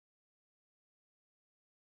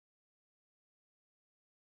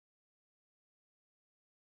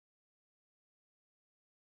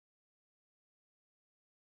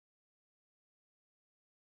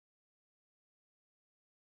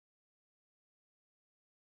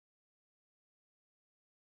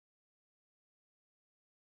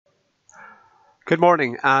Good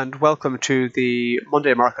morning and welcome to the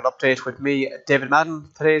Monday market update with me, David Madden.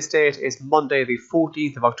 Today's date is Monday, the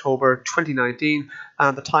 14th of October 2019,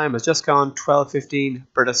 and the time has just gone 12:15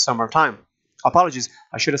 British Summer Time. Apologies,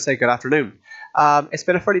 I should have said good afternoon. It's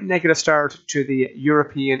been a fairly negative start to the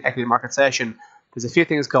European equity market session. There's a few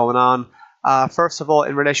things going on. First of all,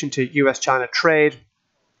 in relation to US-China trade,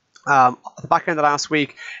 at the back end of last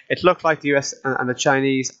week, it looked like the US and the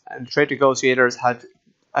Chinese and trade negotiators had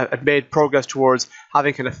made progress towards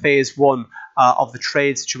having kind of phase one of the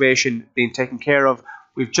trade situation being taken care of.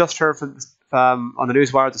 We've just heard from on the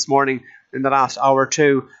newswire this morning in the last hour or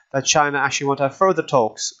two that China actually want to have further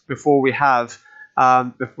talks before we have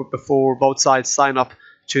before both sides sign up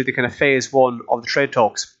to the kind of phase one of the trade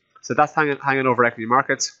talks. So that's hanging over equity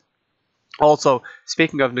markets. Also,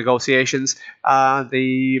 speaking of negotiations,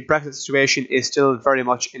 the Brexit situation is still very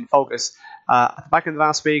much in focus. At the back end of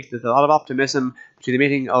last week, there's a lot of optimism between the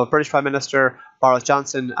meeting of British Prime Minister Boris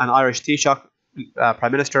Johnson and Irish Taoiseach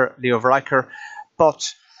Prime Minister Leo Varadkar,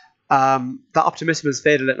 but that optimism has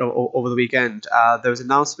faded a little over the weekend. There was an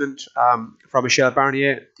announcement from Michel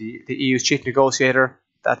Barnier, the EU's chief negotiator,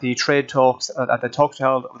 that the trade talks at the talks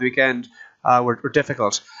held over the weekend were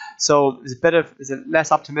difficult. So there's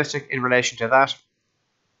less optimistic in relation to that.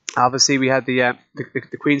 Obviously, we had the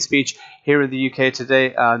Queen's speech here in the UK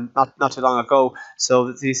today, not too long ago.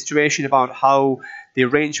 So the situation about how the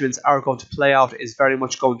arrangements are going to play out is very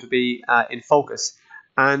much going to be in focus.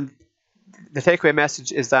 And the takeaway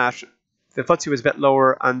message is that the FTSE was a bit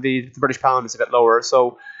lower and the British pound is a bit lower.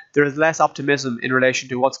 So there is less optimism in relation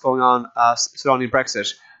to what's going on surrounding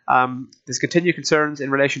Brexit. There's continued concerns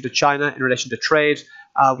in relation to China, in relation to trade.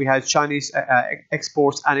 We had Chinese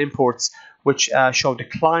exports and imports which showed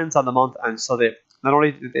declines on the month, and so they not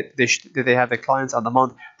only did they have declines on the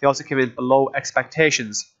month, they also came in below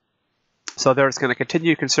expectations. So there's going to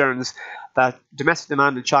continue concerns that domestic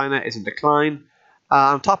demand in China is in decline.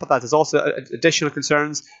 On top of that, there's also additional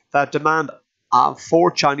concerns that demand for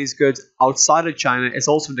Chinese goods outside of China is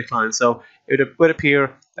also in decline. So it would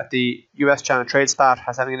appear that the US-China trade spat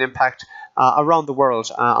has having an impact around the world,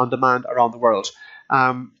 on demand around the world.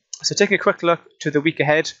 So taking a quick look to the week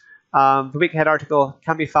ahead. The week ahead article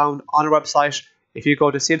can be found on our website. If you go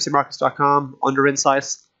to cmcmarkets.com under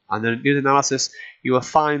Insights and then News Analysis, you will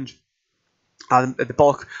find the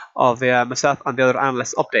bulk of the myself and the other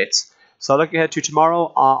analysts' updates. So looking ahead to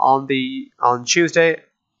tomorrow on Tuesday,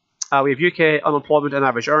 we have UK unemployment and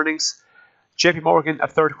average earnings. JP Morgan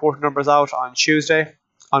have third quarter numbers out on Tuesday.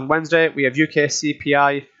 On Wednesday, we have UK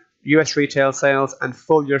CPI, US retail sales, and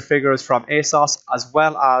full year figures from ASOS, as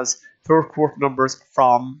well as third quarter numbers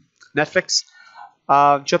from Netflix.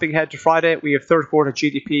 Jumping ahead to Friday, we have third quarter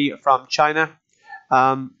GDP from China.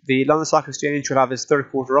 The London Stock Exchange will have its third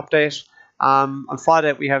quarter update. On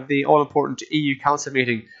Friday, we have the all-important EU Council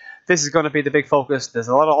meeting. This is going to be the big focus. There's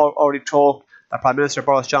a lot of already talk that Prime Minister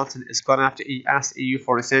Boris Johnson is going to have to ask the EU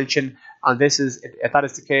for an extension, and if that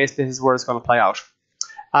is the case, this is where it's going to play out.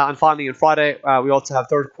 And finally, on Friday, we also have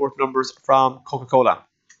third quarter numbers from Coca-Cola.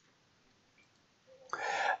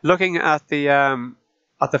 Looking at the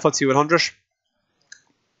FTSE 100,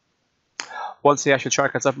 once the actual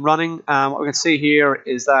chart gets up and running, what we can see here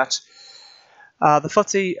is that the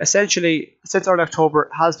FTSE essentially since early October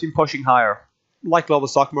has been pushing higher. Like global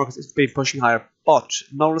stock markets, it's been pushing higher, but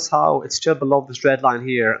notice how it's still below this red line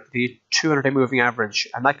here, the 200-day moving average,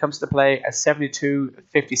 and that comes to play at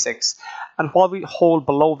 72.56. And while we hold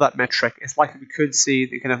below that metric, it's likely we could see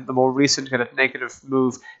the more recent kind of negative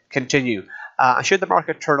move continue. And should the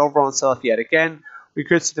market turn over on itself yet again, we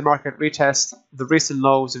could see the market retest the recent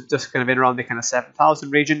lows of just kind of in around the kind of 7,000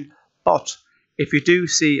 region. But if we do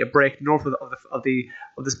see a break north of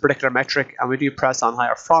this particular metric, and we do press on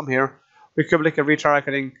higher from here, we could look at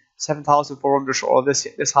retargeting 7,400 or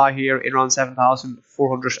this high here in around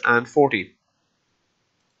 7,440.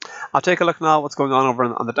 I'll take a look now at what's going on over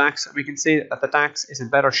on the DAX, and we can see that the DAX is in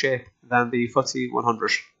better shape than the FTSE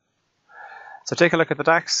 100. So take a look at the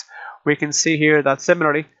DAX. We can see here that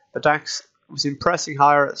similarly, the DAX was been pressing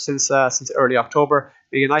higher since early October,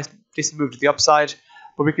 being a nice decent move to the upside.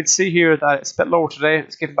 But we can see here that it's a bit lower today.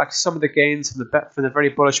 It's getting back some of the gains from the very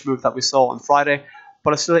bullish move that we saw on Friday,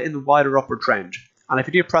 but it's still in the wider upward trend. And if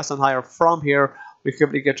you do press on higher from here, we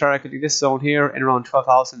could get targeting this zone here in around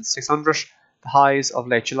 12,600, the highs of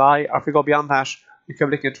late July. Or if we go beyond that, we could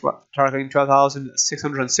be looking at targeting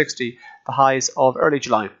 12,660, the highs of early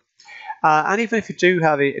July. And even if you do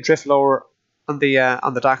have a drift lower on the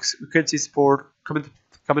DAX, we could see support come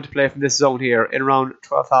into play from this zone here in around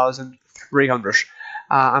 12,300.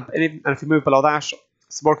 And if we move below that,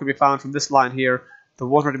 support can be found from this line here, the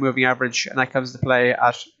 100 moving average, and that comes into play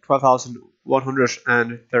at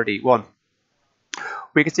 12,131.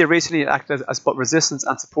 We can see recently it acted as both resistance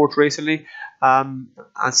and support recently, and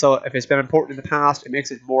so if it's been important in the past, it makes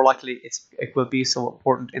it more likely it will be so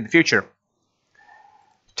important in the future.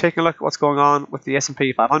 Taking a look at what's going on with the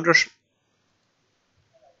S&P 500.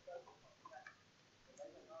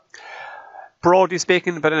 Broadly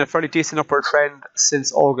speaking, been in a fairly decent upward trend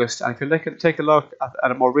since August, and if you take a look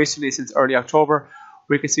at it more recently, since early October,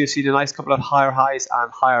 we can see we've seen a nice couple of higher highs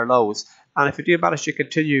and higher lows. And if we do manage to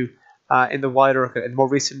continue in the more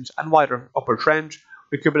recent and wider upward trend,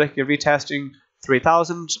 we could be looking at retesting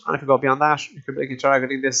 3,000, and if we go beyond that, we could be looking at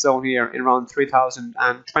targeting this zone here in around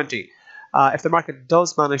 3,020. If the market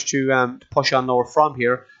does manage to push on lower from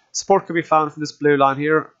here, support could be found from this blue line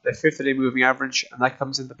here, the 50-day moving average, and that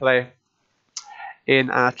comes into play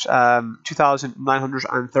in at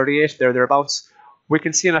 2,938, thereabouts. We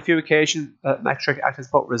can see on a few occasions that metric acts as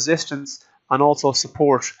both resistance and also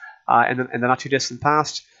support in the not too distant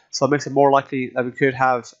past. So it makes it more likely that it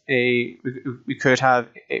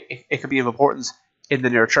could be of importance in the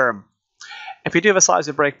near term. If we do have a size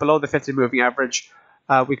of break below the 50 moving average,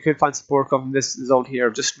 we could find support coming from this zone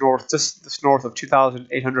here, just north of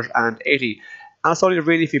 2,880. And it's only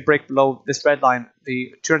really if you break below this red line,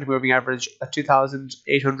 the 200 moving average at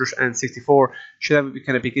 2,864, should then we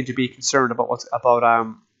kind of begin to be concerned about the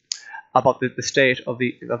state of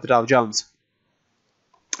the Dow Jones.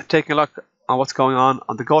 Taking a look on what's going on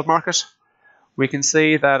the gold market, we can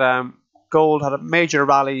see that gold had a major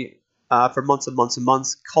rally for months and months and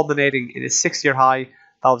months, culminating in a 6-year high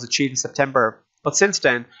that was achieved in September. But since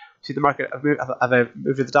then, we see the market have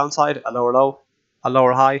moved to the downside, a lower low, a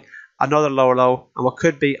lower high, another lower low, and what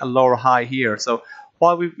could be a lower high here. So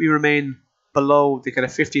while we remain below the kind of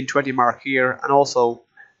 1520 mark here, and also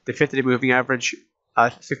the 50-day moving average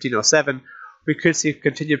at 1507, we could see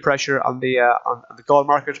continued pressure on the gold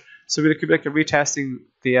market. So we could be retesting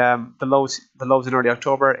the lows in early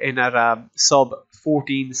October in at sub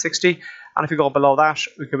 1460, and if we go below that,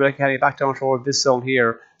 we could be heading back down toward this zone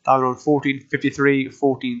here, down around 1453,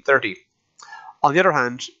 1430. On the other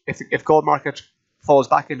hand, if gold market falls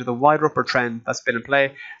back into the wider upper trend that's been in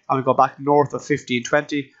play, and we go back north of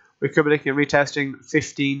 1520, we could be looking at retesting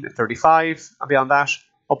 1535, and beyond that,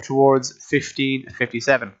 up towards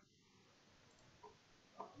 1557.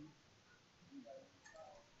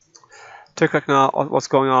 Take a look now at what's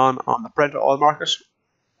going on the Brent oil market.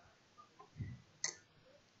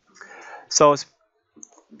 So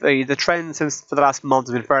the trend for the last month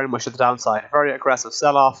has been very much at the downside, a very aggressive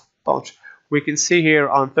sell-off, but we can see here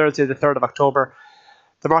on Thursday the 3rd of October,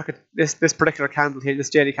 the market, this particular candle here, this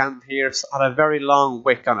daily candle here, had a very long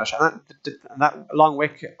wick on it, and that long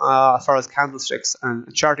wick, as far as candlesticks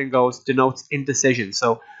and charting goes, denotes indecision.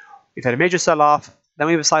 So we've had a major sell-off, then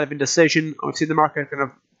we have a sign of indecision, and we've seen the market kind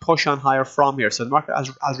of push on higher from here. So the market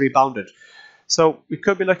has rebounded. So we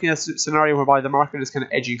could be looking at a scenario whereby the market is kind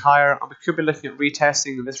of edging higher, and we could be looking at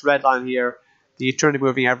retesting this red line here, the 200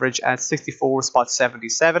 moving average at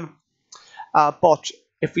 64.77. But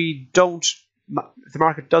if the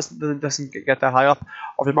market doesn't get that high up,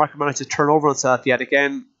 or if the market manages to turn over on itself yet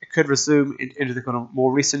again, it could resume into the kind of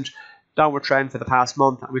more recent downward trend for the past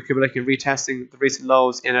month, and we could be looking at retesting the recent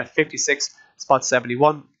lows in at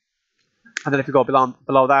 56.71. And then if we go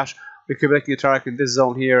below that, we could be looking at targeting this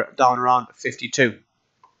zone here down around 52.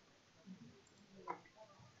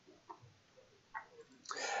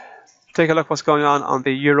 Take a look what's going on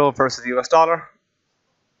the euro versus the US dollar.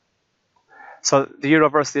 So the euro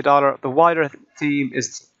versus the dollar, the wider theme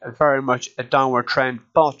is very much a downward trend,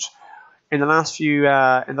 but in the last few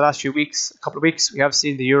weeks, a couple of weeks, we have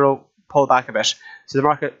seen the euro pull back a bit. So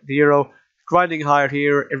the euro grinding higher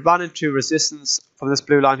here. It ran into resistance from this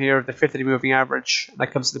blue line here, the 50-day moving average, and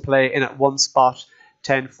that comes into play in at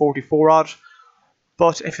 1044 odd.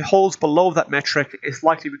 But if it holds below that metric, it's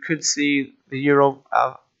likely we could see the euro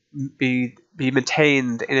be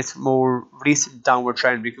maintained in its more recent downward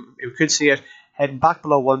trend. We could see it heading back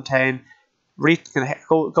below 110,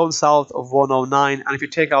 going south of 109, and if you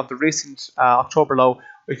take out the recent October low,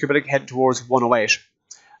 we could be heading towards 108.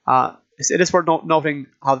 It is worth noting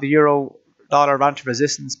how the euro dollar ran to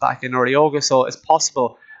resistance back in early August, so it's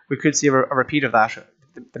possible we could see a repeat of that.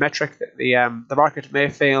 The metric, the market may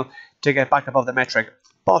fail to get back above the metric,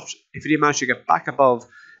 but if you do manage to get back above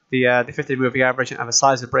the 50-day moving average and have a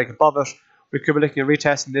size of break above it, we could be looking at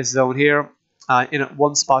retesting this zone here in at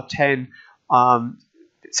 1.10.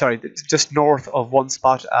 Just north of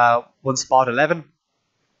 1.11.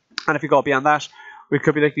 And if you go beyond that, we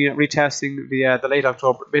could be looking at retesting the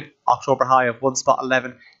mid October high of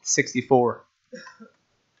 1.1164.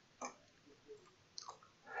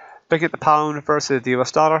 Looking at the pound versus the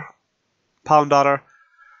US dollar, pound dollar,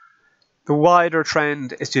 the wider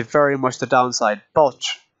trend is to very much the downside. But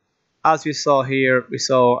as we saw here, we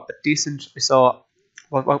saw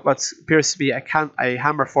what appears to be a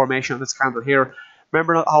hammer formation of this candle here.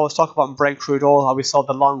 Remember how I was talking about in Brent crude oil, how we saw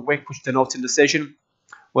the long wick, which denotes indecision?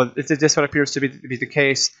 Well, this what appears to be the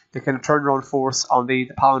case, the kind of turnaround force on the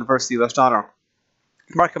pound versus the US dollar.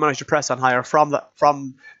 The market managed to press on higher from that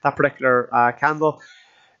particular candle.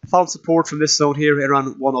 Found support from this zone here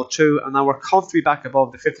around 102, and now we're comfortably back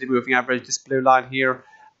above the 50 moving average, this blue line here.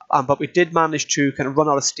 But we did manage to kind of run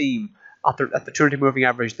out of steam at the 200 moving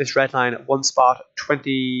average, this red line at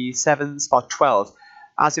 1.27.12.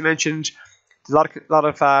 As I mentioned, a lot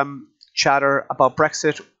of chatter about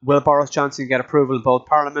Brexit. Will Boris Johnson get approval in both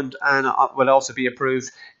Parliament and will also be approved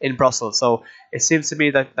in Brussels? So it seems to me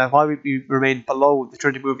that while we remain below the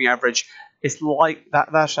 200 moving average, it's like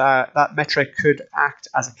that metric could act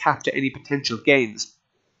as a cap to any potential gains.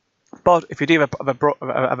 But if you do have a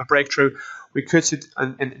breakthrough, we could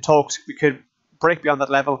in talks we could break beyond that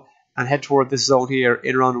level and head toward this zone here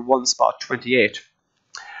in around 1.28.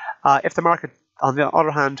 If the market, on the other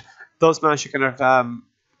hand, does manage to kind of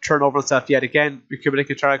turn over itself yet again, we could be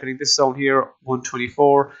looking at targeting this zone here,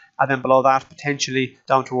 124, and then below that potentially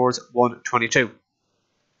down towards 122.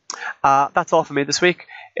 That's all for me this week.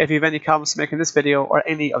 If you have any comments to make in this video or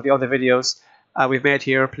any of the other videos we've made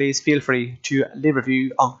here, please feel free to leave a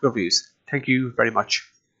review on Reviews. Thank you very much.